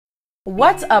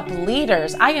What's up,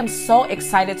 leaders? I am so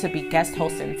excited to be guest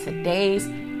hosting today's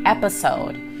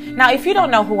episode. Now, if you don't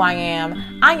know who I am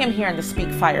here in the Speak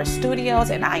Fire Studios,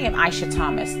 and I am Aisha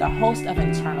Thomas, the host of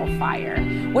Internal Fire,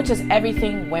 which is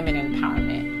everything women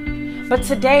empowerment. But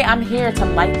today I'm here to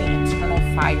light the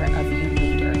internal fire of you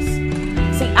leaders.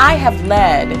 See, I have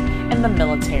led in the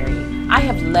military, I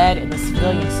have led in the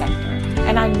civilian sector,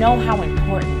 and I know how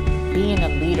important being a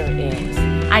leader is.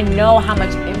 I know how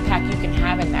much impact you can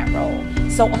have in that role.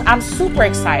 So I'm super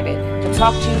excited to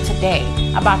talk to you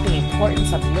today about the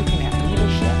importance of looking at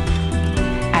leadership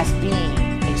as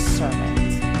being a servant.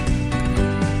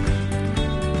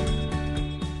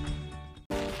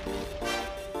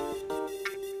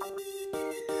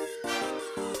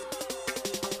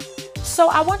 So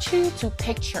I want you to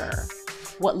picture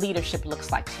what leadership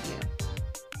looks like to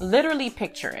you. Literally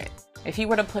picture it. If you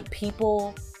were to put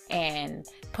people and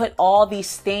put all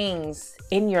these things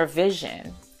in your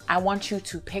vision, I want you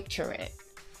to picture it.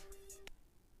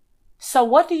 So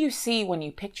what do you see when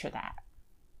you picture that?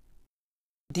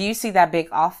 Do you see that big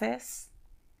office?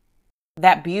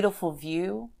 That beautiful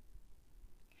view?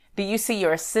 Do you see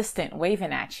your assistant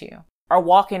waving at you or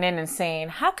walking in and saying,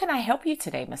 "How can I help you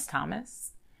today, Miss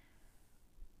Thomas?"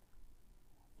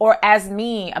 Or as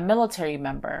me, a military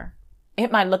member, it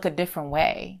might look a different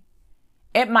way.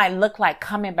 It might look like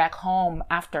coming back home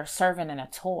after serving in a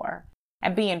tour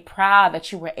and being proud that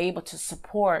you were able to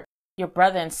support your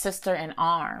brother and sister in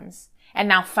arms, and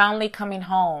now finally coming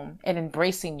home and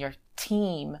embracing your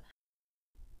team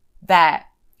that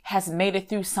has made it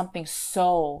through something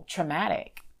so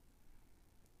traumatic,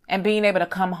 and being able to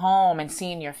come home and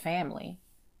seeing your family.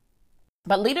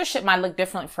 But leadership might look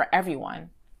different for everyone.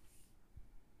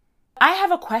 I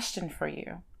have a question for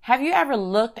you. Have you ever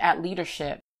looked at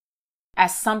leadership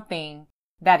as something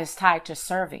that is tied to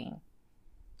serving?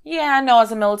 Yeah, I know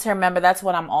as a military member, that's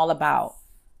what I'm all about.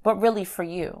 But really for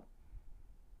you,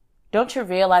 don't you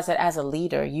realize that as a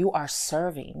leader, you are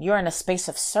serving? You're in a space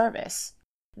of service.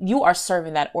 You are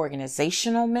serving that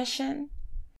organizational mission.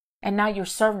 And now you're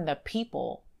serving the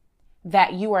people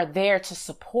that you are there to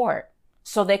support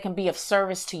so they can be of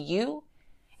service to you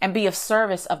and be of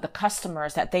service of the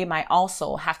customers that they might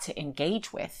also have to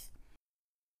engage with.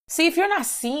 See, if you're not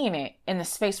seeing it in the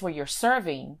space where you're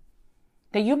serving,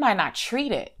 then you might not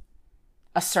treat it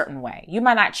a certain way. You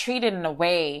might not treat it in a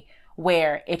way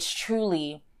where it's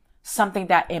truly something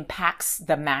that impacts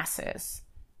the masses.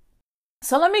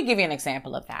 So let me give you an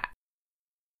example of that.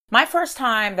 My first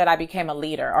time that I became a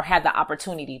leader or had the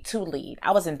opportunity to lead,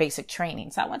 I was in basic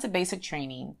training. So I went to basic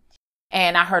training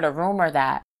and I heard a rumor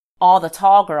that all the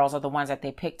tall girls are the ones that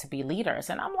they pick to be leaders.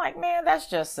 And I'm like, man, that's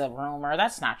just a rumor.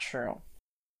 That's not true.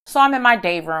 So I'm in my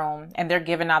day room and they're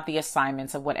giving out the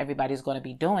assignments of what everybody's going to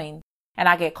be doing. And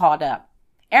I get called up.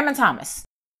 Airman Thomas.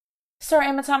 Sir,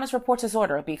 Airman Thomas reports his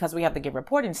order because we have to give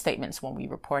reporting statements when we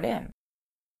report in.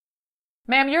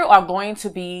 Ma'am, you are going to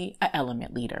be an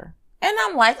element leader. And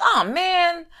I'm like, oh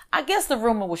man, I guess the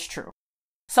rumor was true.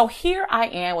 So here I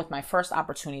am with my first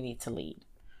opportunity to lead.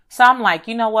 So I'm like,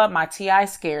 you know what? My TI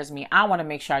scares me. I want to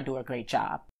make sure I do a great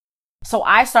job. So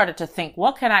I started to think,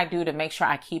 what can I do to make sure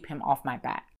I keep him off my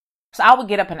back? So I would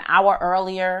get up an hour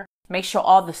earlier, make sure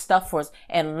all the stuff was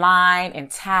in line,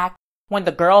 intact. When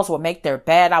the girls would make their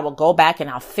bed, I would go back and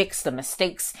I'll fix the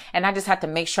mistakes. And I just had to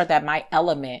make sure that my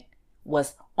element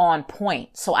was on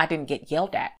point so I didn't get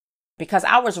yelled at. Because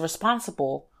I was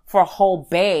responsible for a whole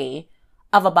bay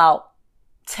of about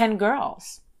 10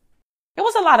 girls. It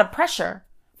was a lot of pressure,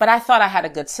 but I thought I had a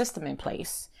good system in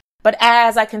place. But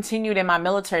as I continued in my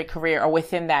military career or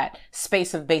within that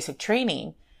space of basic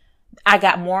training, I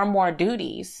got more and more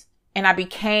duties and I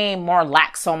became more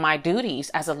lax on my duties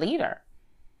as a leader.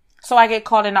 So I get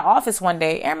called in the office one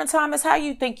day, Airman Thomas, how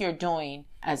you think you're doing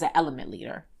as an element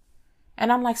leader? And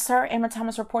I'm like, sir, Airman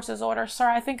Thomas reports his order. Sir,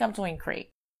 I think I'm doing great.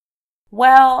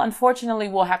 Well, unfortunately,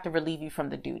 we'll have to relieve you from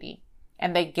the duty.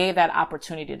 And they gave that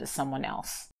opportunity to someone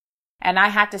else. And I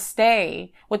had to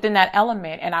stay within that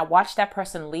element and I watched that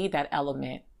person lead that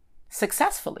element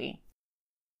successfully.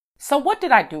 So what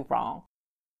did I do wrong?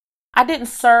 I didn't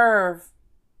serve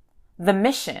the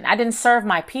mission. I didn't serve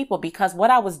my people because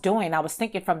what I was doing, I was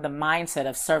thinking from the mindset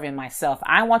of serving myself.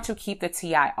 I want to keep the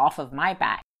TI off of my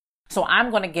back. So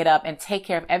I'm going to get up and take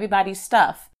care of everybody's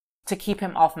stuff to keep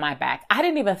him off my back. I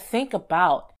didn't even think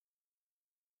about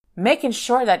making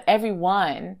sure that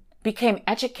everyone became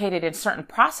educated in certain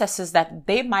processes that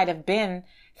they might have been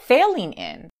failing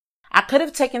in. I could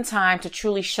have taken time to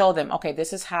truly show them, okay,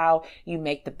 this is how you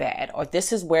make the bed, or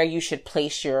this is where you should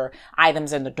place your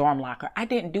items in the dorm locker. I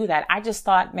didn't do that. I just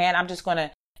thought, man, I'm just going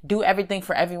to do everything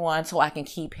for everyone so I can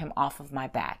keep him off of my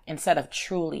back, instead of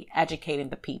truly educating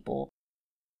the people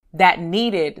that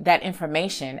needed that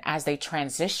information as they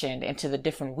transitioned into the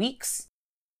different weeks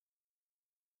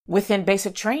within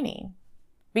basic training.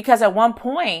 Because at one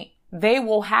point, they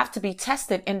will have to be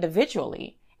tested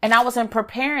individually. And I wasn't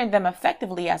preparing them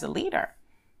effectively as a leader.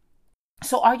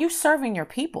 So are you serving your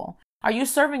people? Are you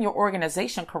serving your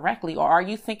organization correctly? Or are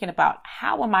you thinking about,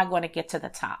 how am I going to get to the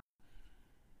top?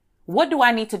 What do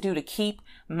I need to do to keep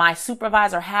my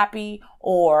supervisor happy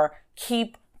or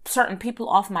keep certain people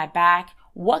off my back?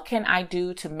 What can I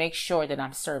do to make sure that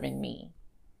I'm serving me?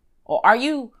 Or are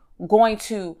you going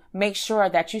to make sure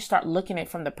that you start looking at it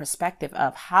from the perspective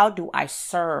of, how do I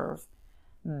serve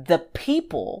the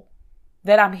people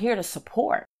that I'm here to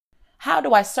support? How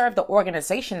do I serve the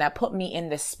organization that put me in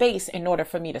this space in order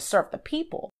for me to serve the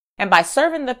people? And by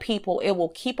serving the people, it will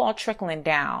keep on trickling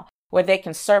down where they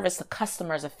can service the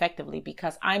customers effectively,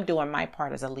 because I'm doing my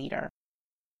part as a leader.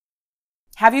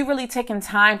 Have you really taken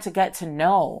time to get to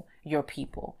know your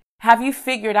people? Have you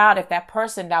figured out if that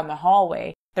person down the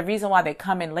hallway, the reason why they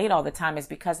come in late all the time is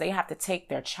because they have to take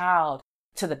their child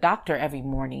to the doctor every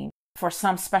morning for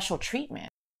some special treatment?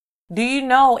 Do you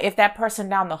know if that person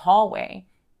down the hallway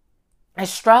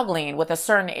is struggling with a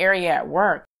certain area at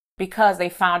work because they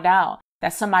found out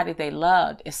that somebody they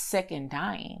loved is sick and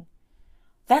dying?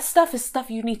 That stuff is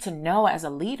stuff you need to know as a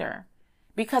leader,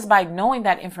 because by knowing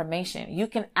that information, you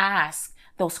can ask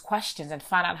those questions and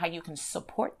find out how you can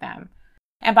support them.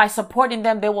 And by supporting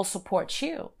them, they will support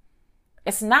you.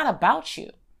 It's not about you.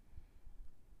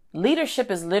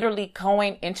 Leadership is literally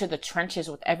going into the trenches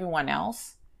with everyone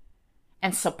else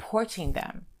and supporting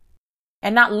them,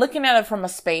 and not looking at it from a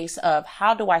space of,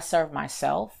 how do I serve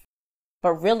myself,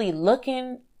 but really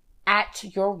looking at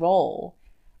your role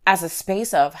as a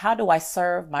space of, how do I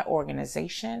serve my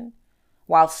organization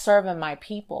while serving my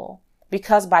people?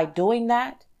 Because by doing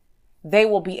that, they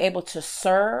will be able to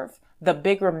serve the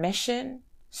bigger mission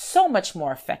so much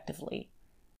more effectively.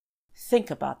 Think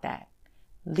about that.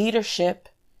 Leadership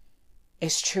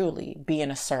is truly being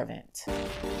a servant.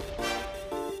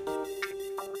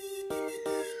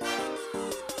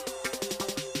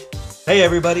 Hey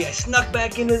everybody, I snuck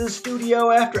back into the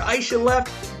studio after Aisha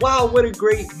left. Wow, what a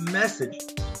great message.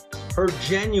 Her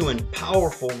genuine,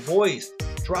 powerful voice,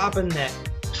 dropping that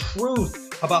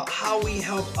truth about how we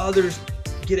help others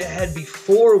get ahead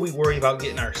before we worry about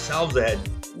getting ourselves ahead.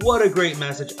 What a great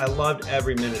message. I loved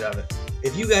every minute of it.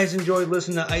 If you guys enjoyed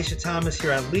listening to Aisha Thomas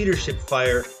here on Leadership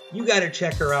Fire, you got to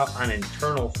check her out on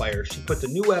Internal Fire. She puts a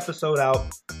new episode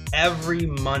out every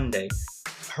Monday.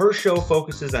 Her show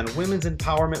focuses on women's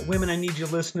empowerment. Women, I need you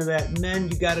to listen to that. Men,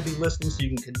 you got to be listening so you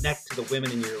can connect to the women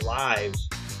in your lives.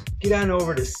 Get on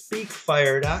over to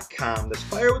speakfire.com, that's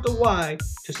fire with a Y,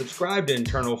 to subscribe to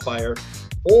Internal Fire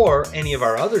or any of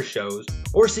our other shows,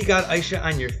 or seek out Aisha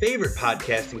on your favorite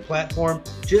podcasting platform.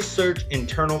 Just search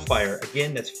Internal Fire.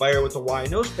 Again, that's fire with a Y,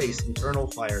 no space, Internal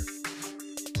Fire.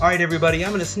 All right, everybody, I'm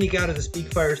going to sneak out of the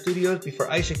Speak Fire studios before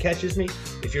Aisha catches me.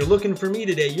 If you're looking for me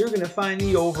today, you're going to find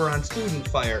me over on Student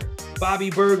Fire.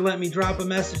 Bobby Berg let me drop a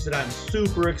message that I'm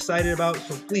super excited about,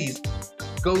 so please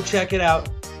go check it out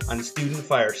on Student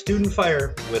Fire. Student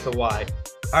Fire with a Y.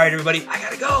 All right, everybody, I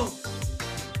got to go.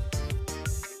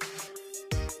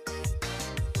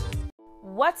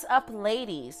 What's up,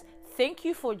 ladies? Thank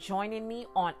you for joining me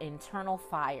on Internal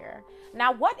Fire.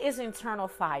 Now, what is Internal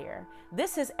Fire?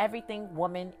 This is everything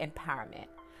woman empowerment.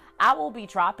 I will be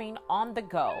dropping on the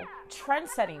go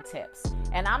trend-setting tips,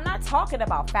 and I'm not talking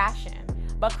about fashion,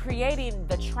 but creating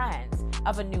the trends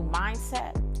of a new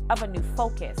mindset, of a new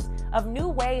focus, of new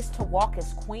ways to walk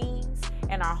as queens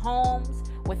in our homes,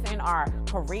 within our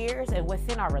careers, and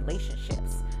within our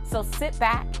relationships. So sit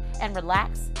back and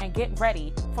relax and get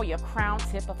ready for your crown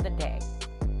tip of the day.